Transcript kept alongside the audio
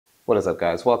What is up,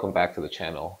 guys? Welcome back to the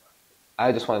channel.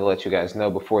 I just wanted to let you guys know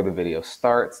before the video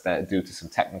starts that due to some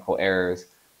technical errors,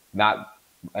 not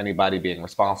anybody being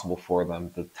responsible for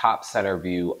them, the top center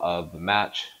view of the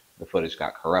match, the footage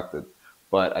got corrupted.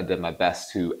 But I did my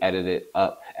best to edit it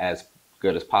up as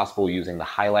good as possible using the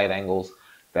highlight angles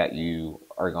that you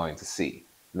are going to see.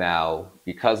 Now,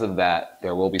 because of that,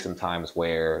 there will be some times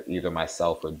where either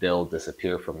myself or Dill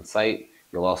disappear from the site.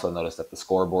 You'll also notice that the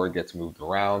scoreboard gets moved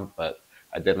around, but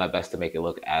I did my best to make it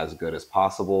look as good as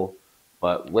possible.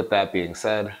 But with that being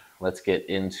said, let's get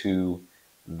into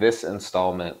this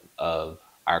installment of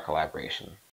our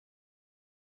collaboration.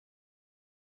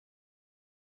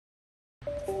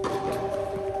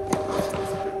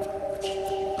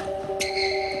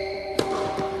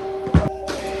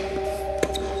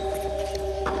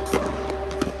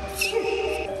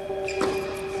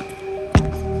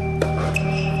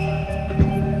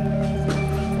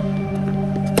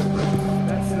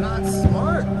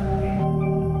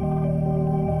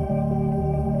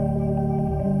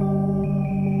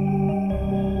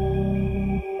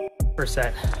 First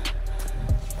set,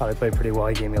 probably played pretty well.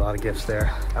 He gave me a lot of gifts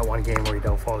there. That one game where he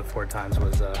double faulted 4 times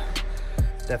was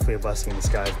definitely a blessing in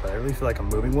disguise, but I really feel like I'm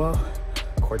moving well.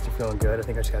 Courts are feeling good. I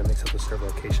think I just gotta mix up the serve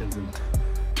locations and I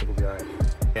think we'll be all right.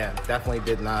 Yeah, definitely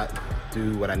did not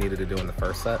do what I needed to do in the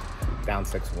first set, down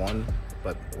 6-1.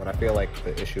 But what I feel like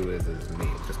the issue is me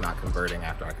just not converting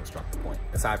after I construct the point.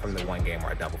 Aside from the one game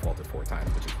where I double faulted 4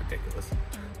 times, which is ridiculous.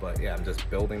 But yeah, I'm just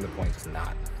building the point, just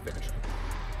not finishing.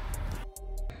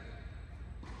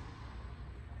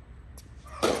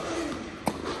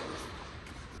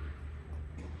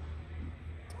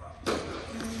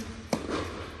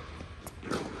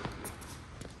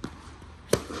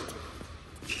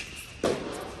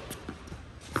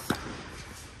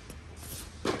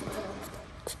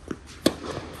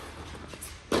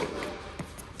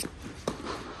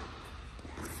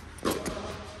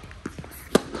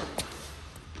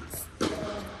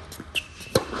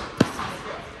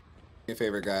 Me a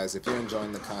favor, guys, if you're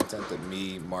enjoying the content that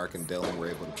me, Mark, and Dylan were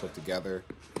able to put together,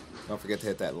 don't forget to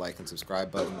hit that like and subscribe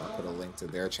button. I'll put a link to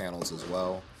their channels as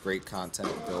well. Great content.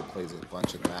 Dill plays a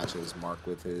bunch of matches. Mark,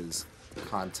 with his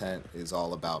content, is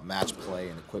all about match play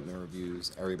and equipment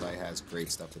reviews. Everybody has great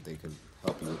stuff that they can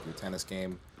help you with your tennis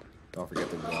game. Don't forget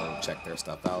to go check their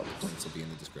stuff out. Links will be in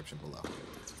the description below.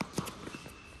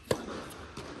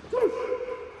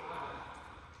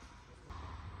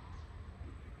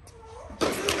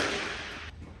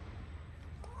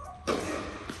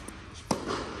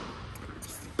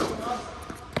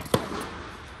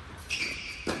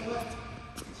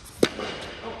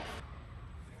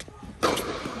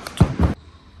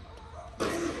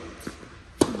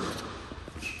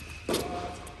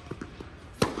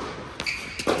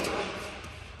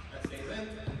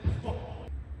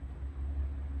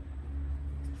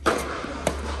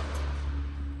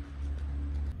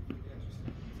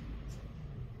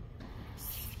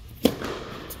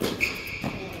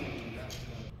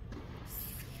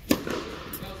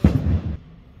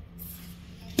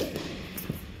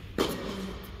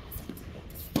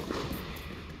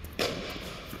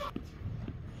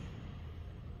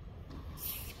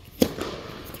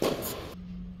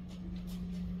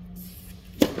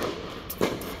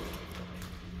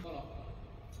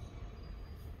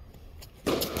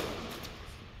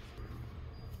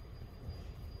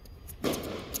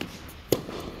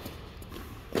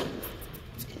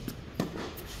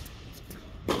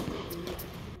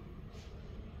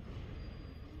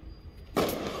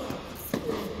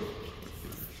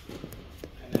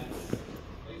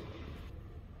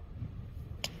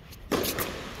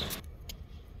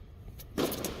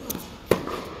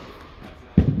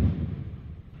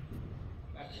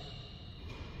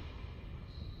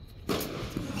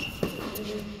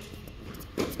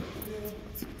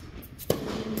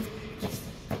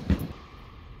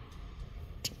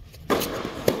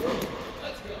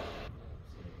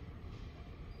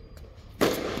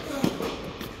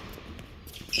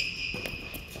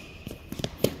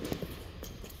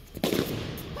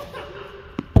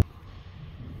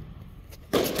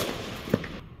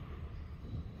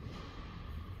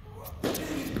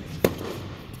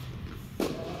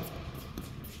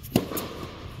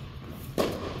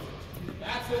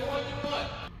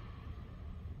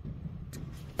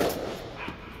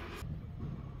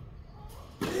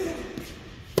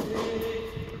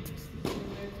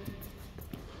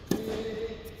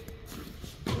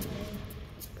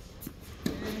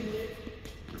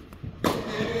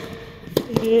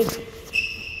 Let's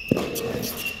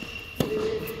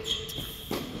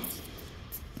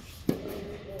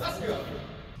go.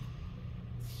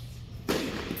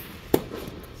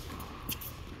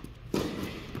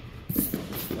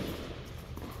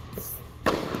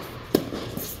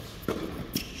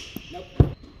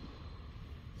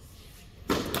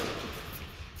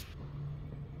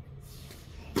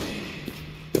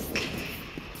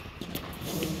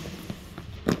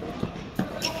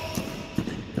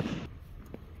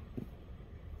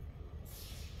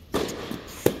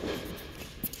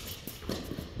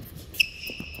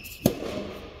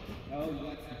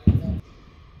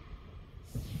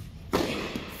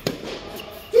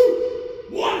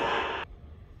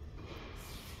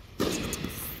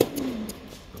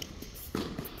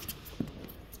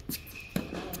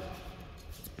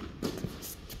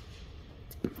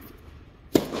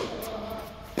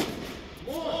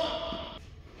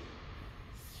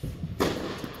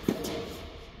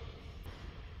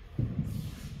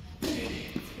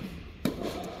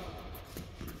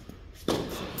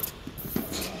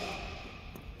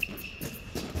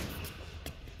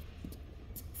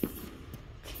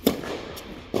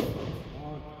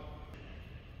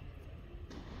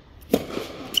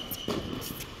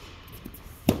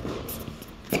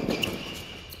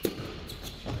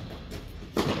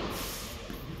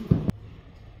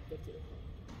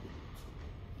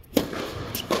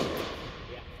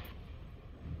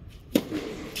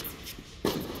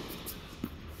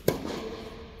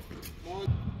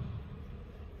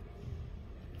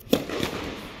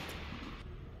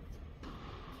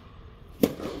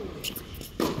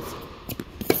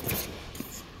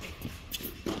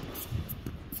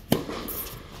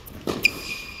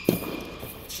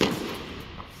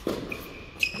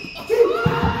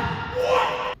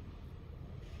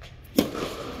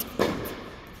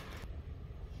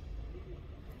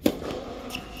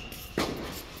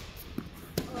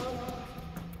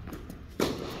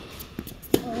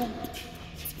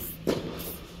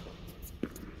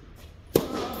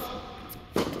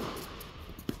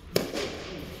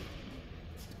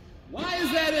 Why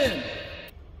is that in?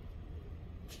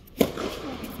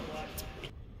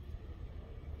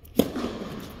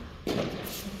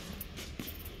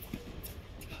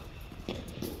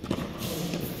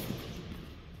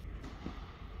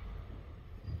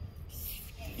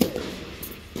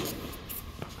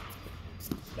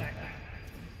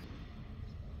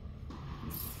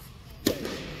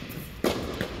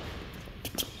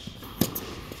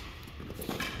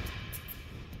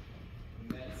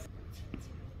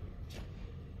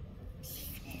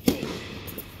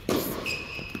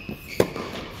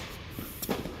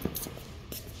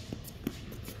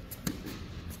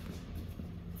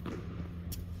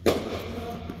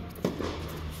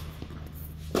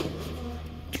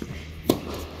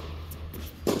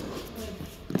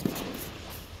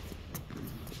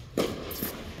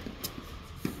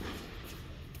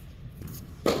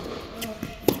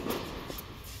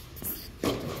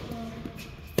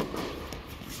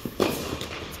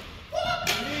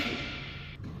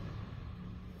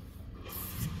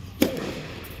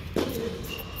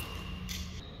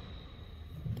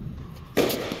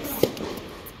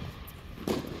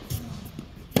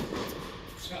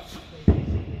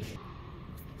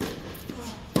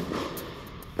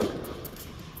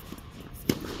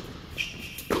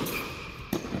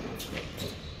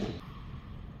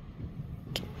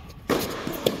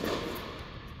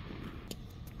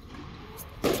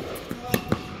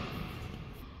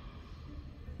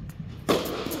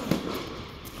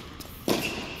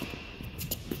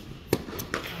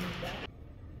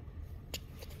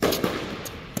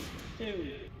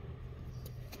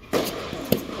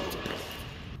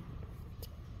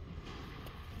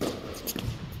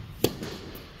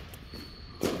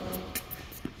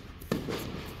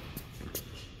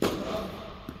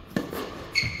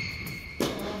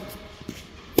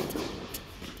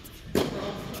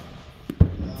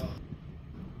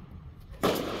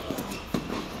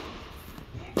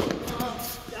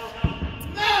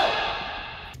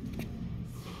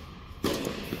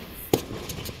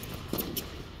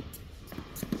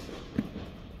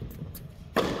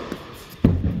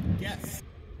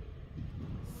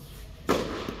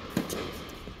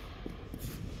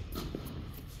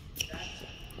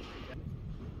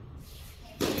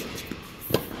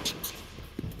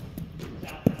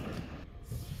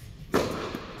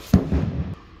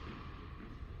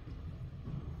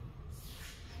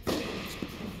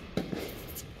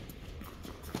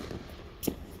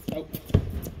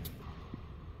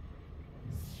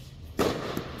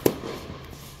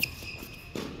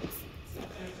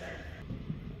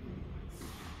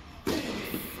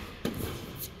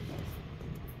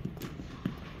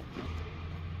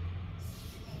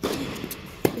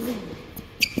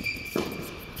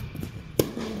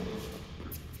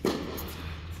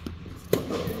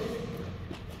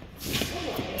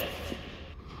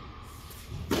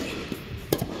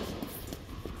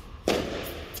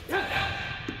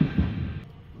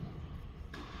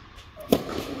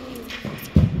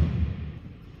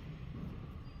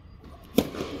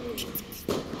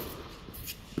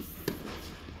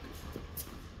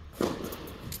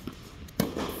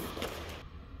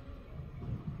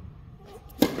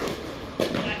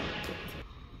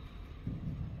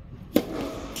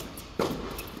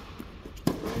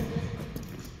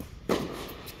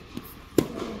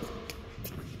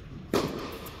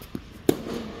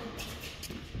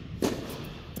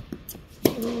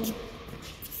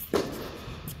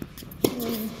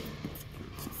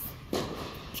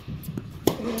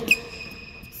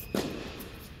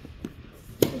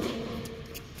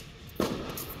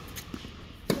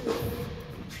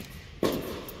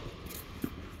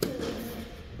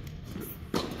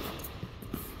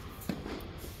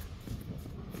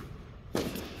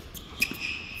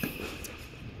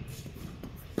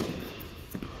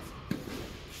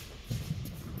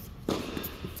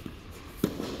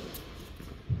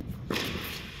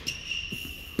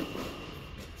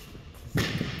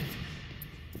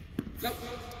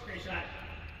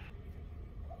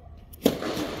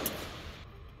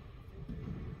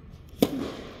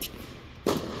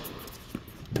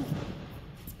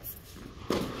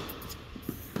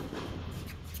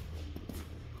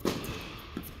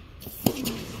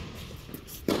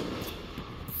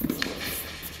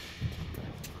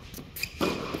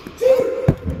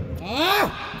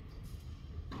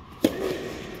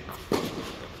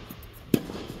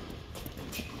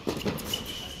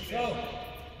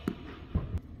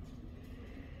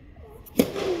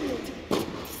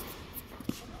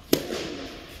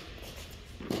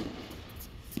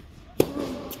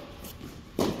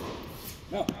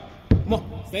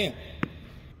 Stand.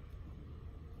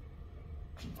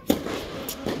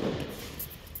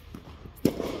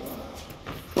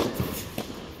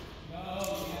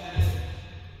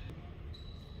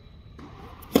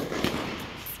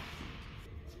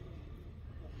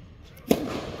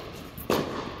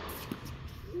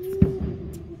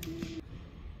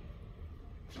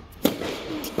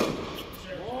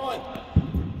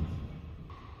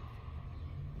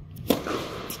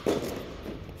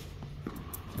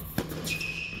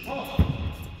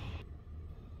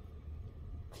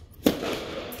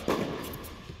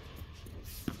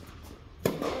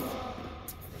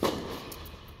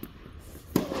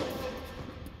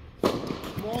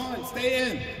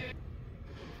 Stay in.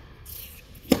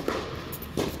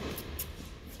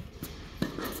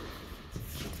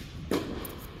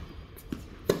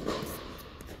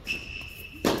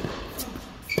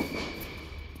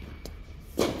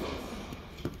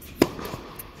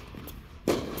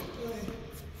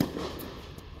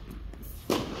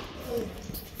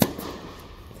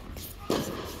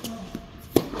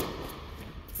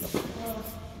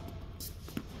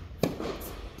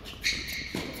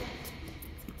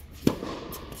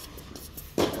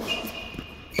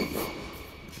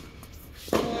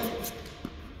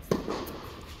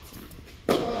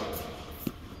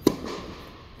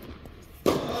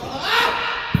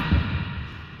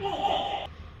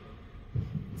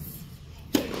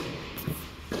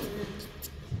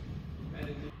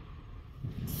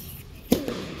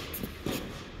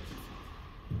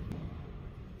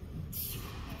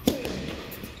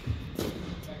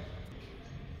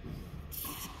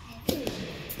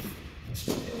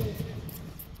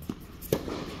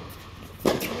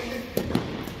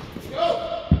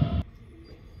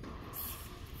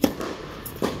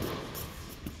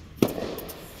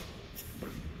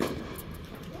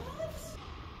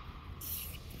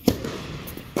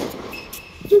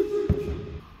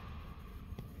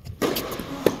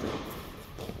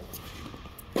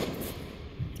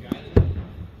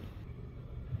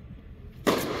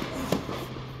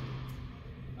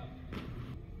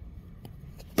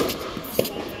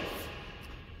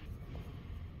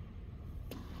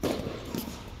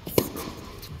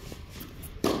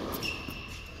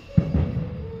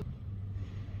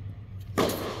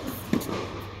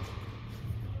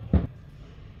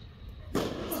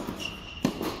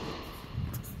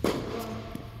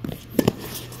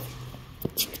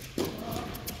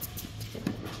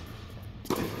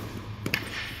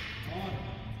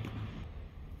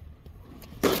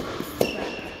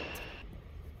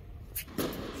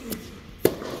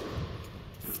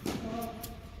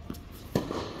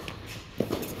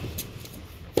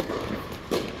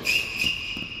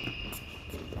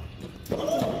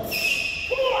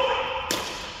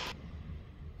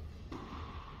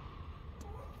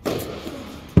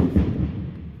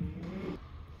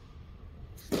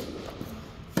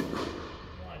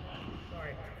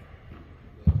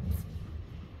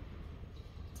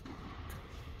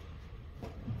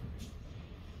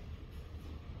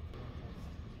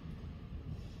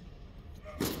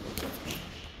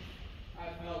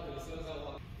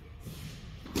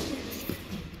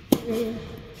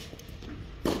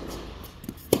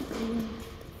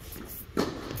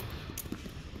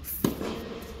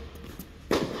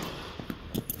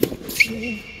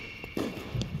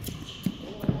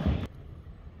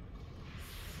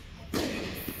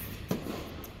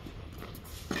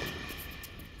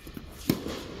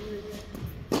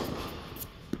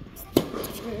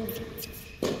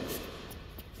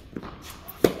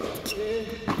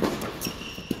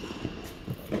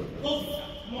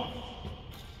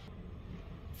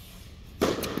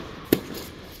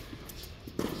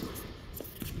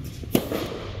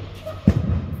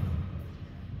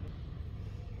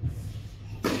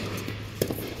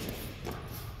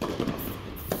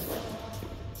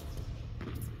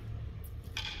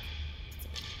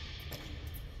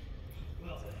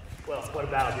 Well, what a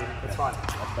battle, dude. It's fun.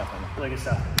 That's definitely Really good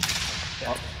stuff.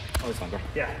 Yeah. always fun, bro.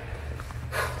 Yeah.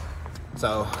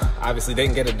 So obviously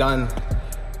didn't get it done.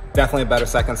 Definitely a better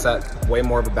second set, way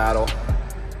more of a battle.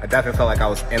 I definitely felt like I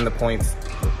was in the points.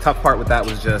 The tough part with that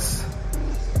was just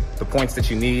the points that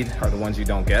you need are the ones you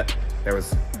don't get. There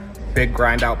was big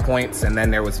grind out points, and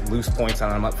then there was loose points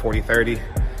and I'm up 40-30,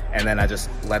 and then I just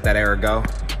let that error go.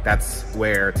 That's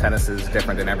where tennis is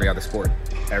different than every other sport.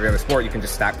 Every other sport, you can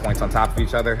just stack points on top of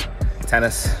each other.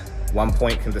 Tennis, 1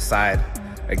 point can decide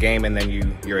a game, and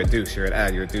then you're a deuce, you're at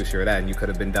ad, you're a deuce, you're at ad, and you could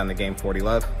have been done the game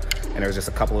 40-love. And there was just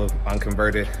a couple of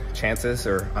unconverted chances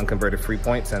or unconverted free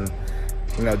points, and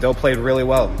you know, Dill played really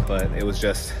well, but it was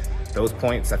just those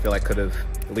points I feel like could have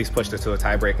at least pushed us to a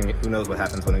tie break, and who knows what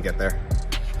happens when we get there.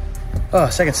 Oh,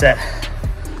 second set,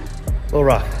 a little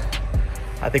rough.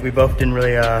 I think we both didn't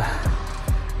really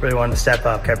wanted to step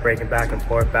up, kept breaking back and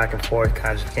forth, kind of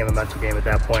just became a mental game at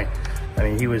that point. I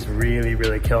mean, he was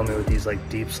really killing me with these like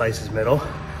deep slices middle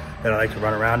that I like to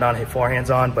run around on, hit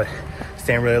forehands on, but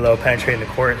staying really low, penetrating the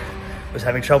court. Was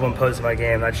having trouble imposing my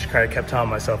game. I just kind of kept telling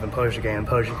myself, impose your game,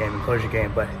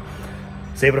 but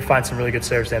was able to find some really good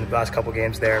serves in the last couple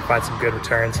games there, find some good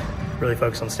returns, really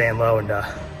focus on staying low, and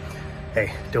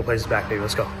hey, Dill Plays is back, baby.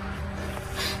 Let's go.